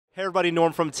Hey everybody,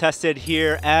 Norm from Tested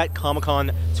here at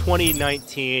Comic-Con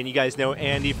 2019. You guys know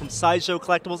Andy from Sideshow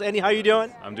Collectibles. Andy, how you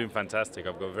doing? I'm doing fantastic.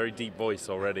 I've got a very deep voice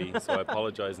already, so I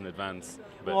apologize in advance.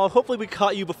 Well, hopefully we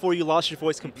caught you before you lost your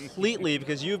voice completely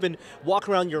because you've been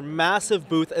walking around your massive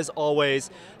booth as always,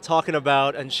 talking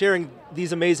about and sharing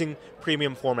these amazing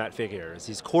premium format figures,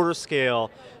 these quarter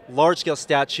scale, large scale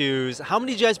statues. How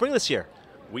many did you guys bring this year?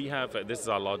 We have, this is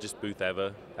our largest booth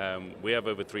ever. We have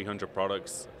over 300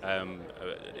 products.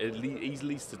 At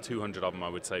least to 200 of them, I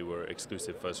would say, were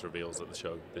exclusive first reveals at the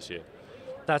show this year.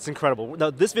 That's incredible.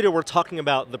 Now, this video, we're talking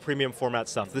about the premium format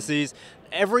stuff. This is,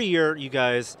 every year, you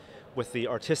guys, with the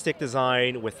artistic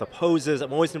design, with the poses,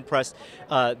 I'm always impressed.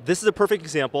 This is a perfect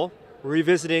example. We're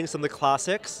revisiting some of the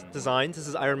classics designs. This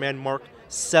is Iron Man Mark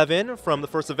 7 from the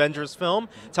first Avengers film.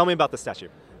 Tell me about the statue.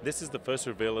 This is the first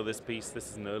reveal of this piece. This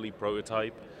is an early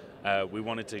prototype. We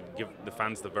wanted to give the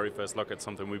fans the very first look at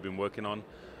something we've been working on.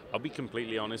 I'll be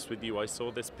completely honest with you, I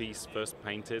saw this piece first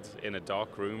painted in a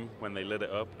dark room when they lit it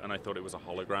up, and I thought it was a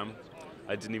hologram.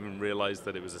 I didn't even realize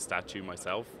that it was a statue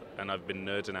myself, and I've been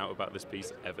nerding out about this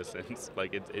piece ever since.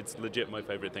 Like, it's legit my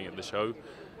favorite thing at the show.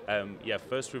 Yeah,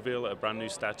 first reveal a brand new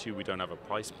statue. We don't have a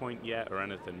price point yet or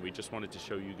anything. We just wanted to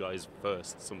show you guys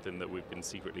first something that we've been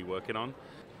secretly working on.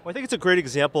 Well, I think it's a great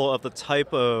example of the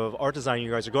type of art design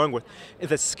you guys are going with,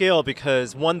 the scale,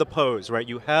 because one, the pose, right?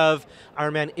 You have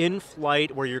Iron Man in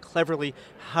flight where you're cleverly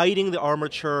hiding the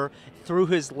armature through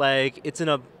his leg. It's in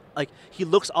a, like, he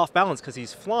looks off balance because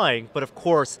he's flying, but of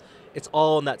course, it's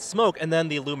all in that smoke, and then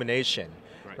the illumination,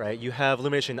 right? You have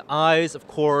illumination in the eyes, of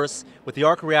course, with the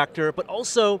arc reactor, but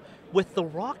also with the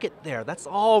rocket there. That's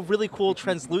all really cool,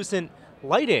 translucent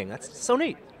lighting. That's so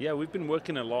neat. Yeah, we've been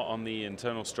working a lot on the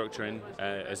internal structuring.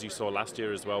 As you saw last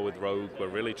year as well with Rogue, we're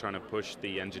really trying to push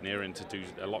the engineering to do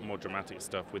a lot more dramatic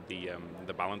stuff with the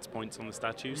balance points on the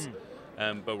statues.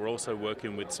 But we're also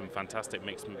working with some fantastic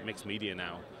mixed media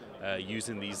now,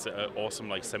 using these awesome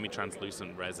like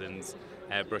semi-translucent resins,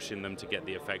 airbrushing them to get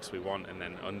the effects we want, and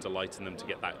then underlighting them to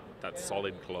get that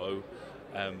solid glow.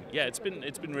 Yeah, it's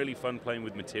been really fun playing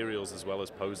with materials as well as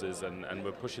poses, and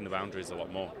we're pushing the boundaries a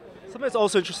lot more. Something that's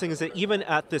also interesting is that even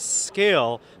at this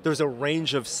scale, there's a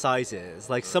range of sizes.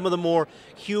 Like some of the more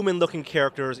human-looking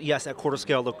characters, yes, at quarter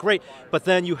scale look great, but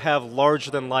then you have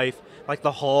larger than life, like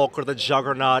the Hulk or the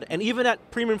Juggernaut, and even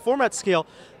at premium format scale,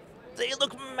 they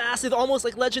look massive, almost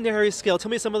like legendary scale.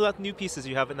 Tell me some of the new pieces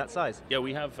you have in that size. Yeah,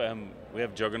 we have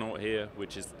Juggernaut here,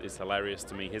 which is hilarious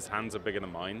to me. His hands are bigger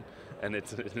than mine, and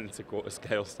it's a quarter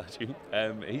scale statue.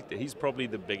 He's probably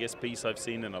the biggest piece I've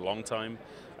seen in a long time.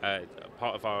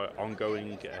 Part of our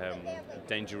ongoing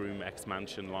Danger Room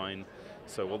X-Mansion line.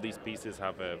 So all these pieces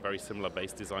have a very similar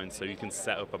base design, so you can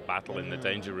set up a battle in the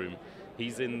Danger Room.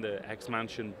 He's in the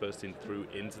X-Mansion, bursting through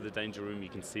into the Danger Room. You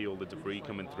can see all the debris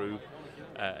coming through.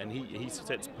 And he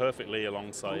sits perfectly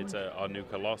alongside our new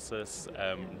Colossus,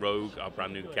 Rogue, our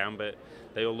brand new Gambit.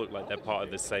 They all look like they're part of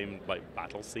the same like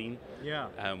battle scene. Yeah.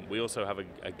 We also have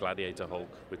a Gladiator Hulk,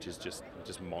 which is just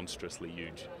monstrously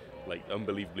huge, like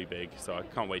unbelievably big. So I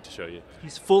can't wait to show you.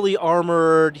 He's fully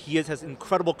armored. He has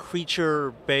incredible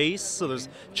creature base. So there's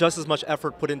just as much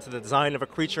effort put into the design of a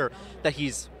creature that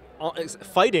he's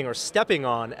fighting or stepping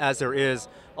on as there is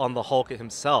on the Hulk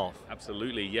himself.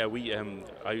 Absolutely, yeah.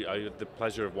 I had the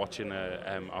pleasure of watching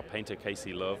our painter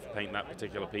Casey Love paint that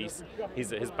particular piece.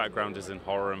 His background is in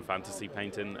horror and fantasy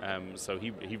painting, so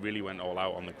he really went all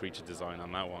out on the creature design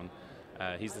on that one.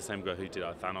 He's the same guy who did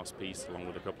our Thanos piece along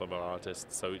with a couple of our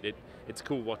artists. So it's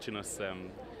cool watching us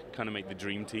kind of make the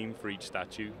dream team for each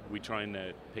statue. We try and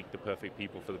pick the perfect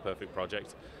people for the perfect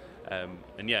project.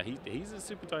 And yeah, he's a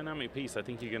super dynamic piece. I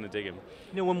think you're going to dig him.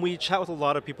 You know, when we chat with a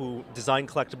lot of people who design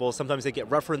collectibles, sometimes they get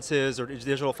references or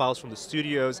digital files from the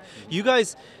studios. You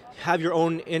guys have your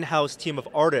own in-house team of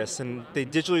artists, and they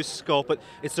digitally sculpt, but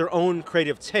it's their own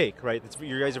creative take, right?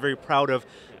 You guys are very proud of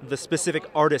the specific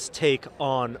artist take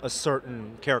on a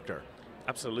certain character.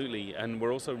 Absolutely, and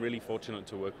we're also really fortunate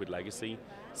to work with Legacy.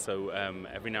 So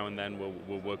every now and then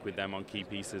we'll work with them on key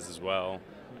pieces as well.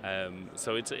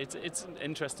 So it's an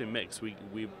interesting mix.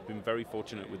 We've been very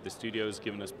fortunate with the studios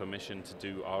giving us permission to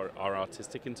do our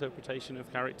artistic interpretation of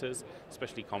characters,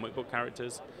 especially comic book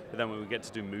characters. But then when we get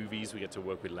to do movies, we get to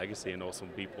work with Legacy and awesome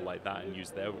people like that and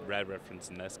use their rare reference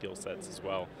and their skill sets as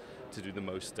well to do the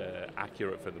most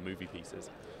accurate for the movie pieces.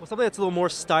 Well, something that's a little more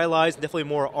stylized, definitely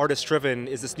more artist-driven,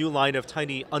 is this new line of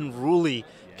tiny Unruly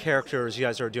characters you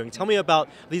guys are doing. Tell me about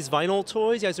these vinyl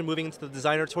toys. You guys are moving into the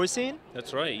designer toy scene?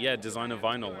 That's right, yeah, designer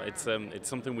vinyl. It's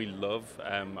something we love.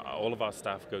 All of our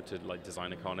staff go to like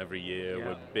DesignerCon every year. Yeah.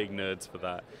 We're big nerds for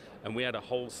that. And we had a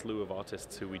whole slew of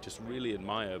artists who we just really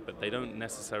admire, but they don't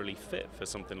necessarily fit for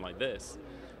something like this.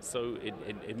 So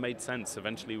it made sense.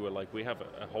 Eventually, we're like, we have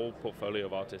a whole portfolio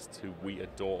of artists who we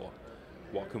adore.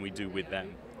 What can we do with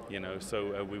them? You know,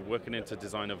 so we're working into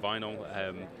design of vinyl,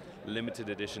 limited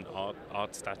edition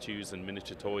art statues and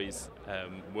miniature toys,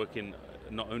 working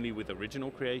not only with original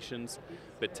creations,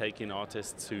 but taking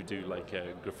artists who do like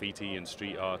graffiti and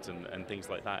street art and things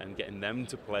like that, and getting them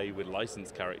to play with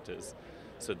licensed characters.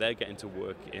 So they're getting to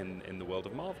work in the world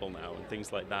of Marvel now and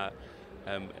things like that.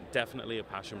 Definitely a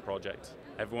passion project.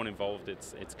 Everyone involved,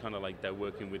 it's kind of like they're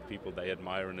working with people they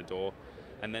admire and adore,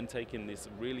 and then taking this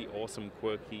really awesome,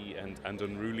 quirky and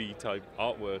unruly type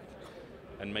artwork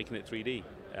and making it 3D.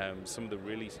 Some of the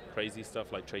really crazy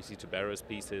stuff like Tracy Tubera's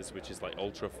pieces, which is like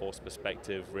ultra force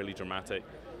perspective, really dramatic.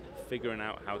 Figuring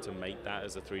out how to make that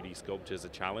as a 3D sculpture is a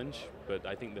challenge, but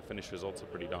I think the finished results are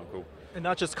pretty darn cool. And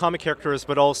not just comic characters,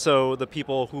 but also the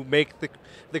people who make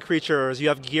the creatures. You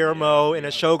have Guillermo in a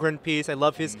Sjogren piece. I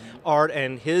love his art,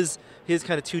 and his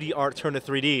kind of 2D art turned to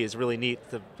 3D is really neat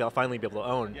to finally be able to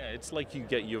own. Yeah, it's like you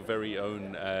get your very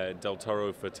own Del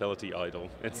Toro fertility idol.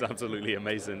 It's absolutely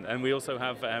amazing. And we also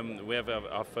have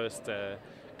our first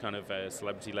kind of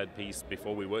celebrity-led piece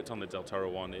before we worked on the Del Toro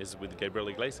one is with Gabriel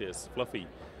Iglesias, Fluffy.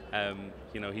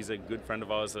 You know, he's a good friend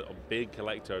of ours, a big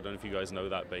collector. I don't know if you guys know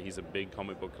that, but he's a big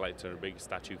comic book collector, a big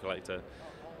statue collector,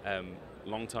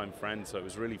 long-time friend. So it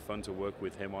was really fun to work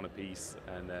with him on a piece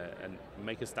and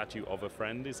make a statue of a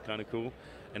friend is kind of cool.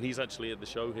 And he's actually at the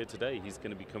show here today. He's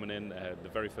going to be coming in. The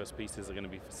very first pieces are going to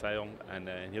be for sale, and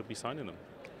he'll be signing them.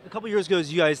 A couple years ago,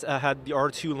 you guys had the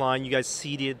R2 line. You guys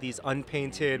seeded these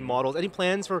unpainted models. Any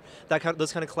plans for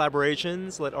those kind of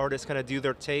collaborations? Let artists kind of do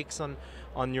their takes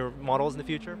on your models in the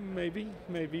future?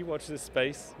 Maybe watch this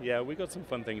space. Yeah, we got some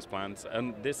fun things planned.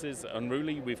 And this is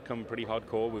Unruly. We've come pretty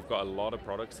hardcore. We've got a lot of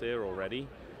products here already.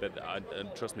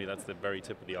 But trust me, that's the very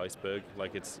tip of the iceberg.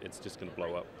 Like it's just going to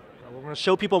blow up. We're going to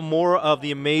show people more of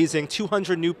the amazing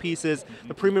 200 new pieces,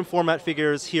 the premium format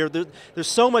figures here. There's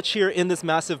so much here in this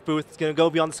massive booth. It's going to go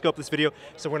beyond the scope of this video.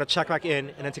 So we're going to check back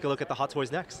in and then take a look at the hot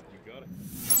toys next.